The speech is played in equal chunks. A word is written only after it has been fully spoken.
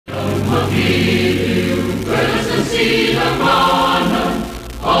magiliw, pwes ang silanganan,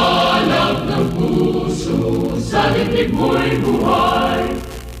 alab ng puso, sa dibdib mo'y buhay.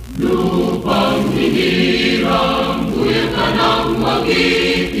 Lupang hinirang, buyan ka ng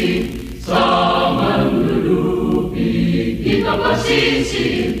magiting, sa manlulupi, di ka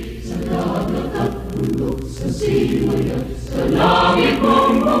pasisiin, sa dagat at bulok, sa simayan, sa langit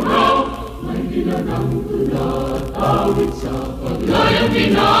mong bugaw, may ginanang tula at awit sa paglayang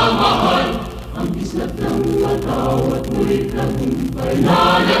minamahal, ang bislat ng mataw at mulit ng humpay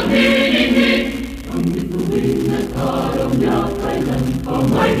na nagniningin, ang bituin at araw niya kailan pa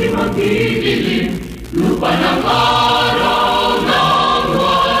may di magdidilim, lupa ng araw ng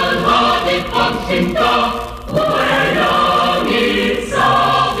walhating pagsinta, buhay langit sa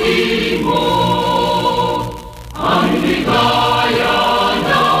piling mo, ang ligaya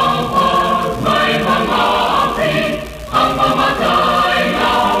ng pag may mga api, ang pamatay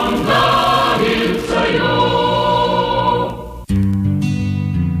ng dahil sa'yo.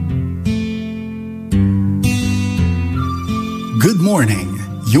 Good morning.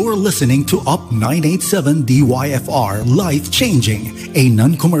 You're listening to UP987 dyfr Life Changing, a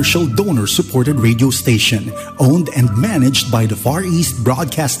non-commercial donor-supported radio station owned and managed by the Far East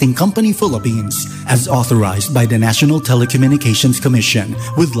Broadcasting Company Philippines as authorized by the National Telecommunications Commission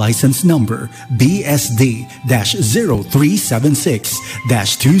with license number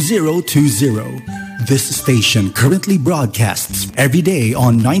BSD-0376-2020. This station currently broadcasts every day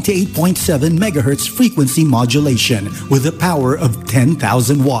on 98.7 MHz frequency modulation with a power of 10,000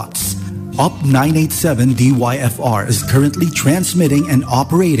 watts. UP987 dyfr is currently transmitting and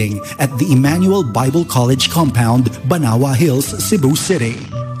operating at the Emmanuel Bible College compound, Banawa Hills, Cebu City.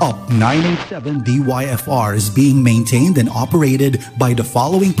 UP987 dyfr is being maintained and operated by the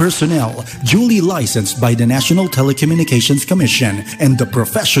following personnel duly licensed by the National Telecommunications Commission and the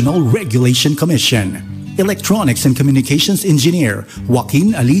Professional Regulation Commission. Electronics and Communications Engineer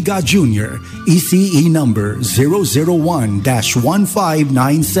Joaquin Aliga Jr., ECE number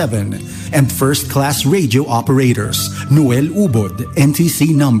 001-1597, and First Class Radio Operators Noel Ubod,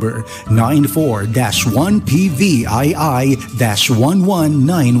 NTC number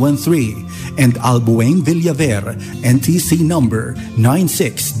 94-1PVII-11913, and Albueng Villaver, NTC number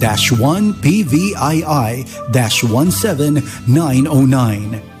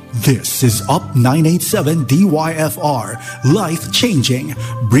 96-1PVII-17909. This is UP987 dyfr, life-changing,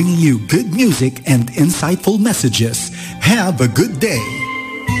 bringing you good music and insightful messages. Have a good day.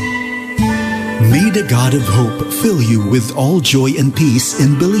 May the God of hope fill you with all joy and peace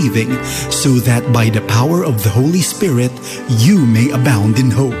in believing, so that by the power of the Holy Spirit you may abound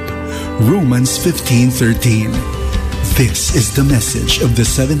in hope. Romans 15:13. This is the message of the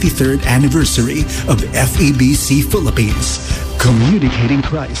 73rd anniversary of FEBC Philippines, communicating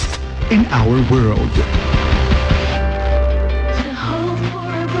Christ in our world. To hope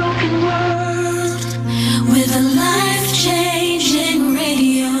for a broken world with a life-changing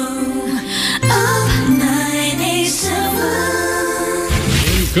radio. UP987.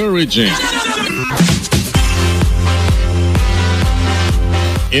 Encouraging.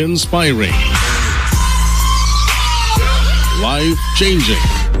 Inspiring. Life-changing.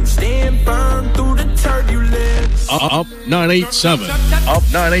 Stand firm through the turbulence. UP987.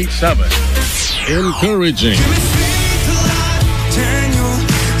 UP987. Encouraging.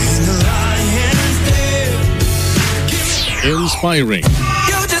 Inspiring.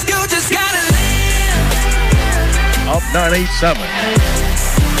 You just gotta live. UP987.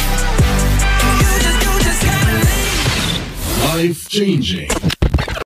 You just gotta live. Life-changing.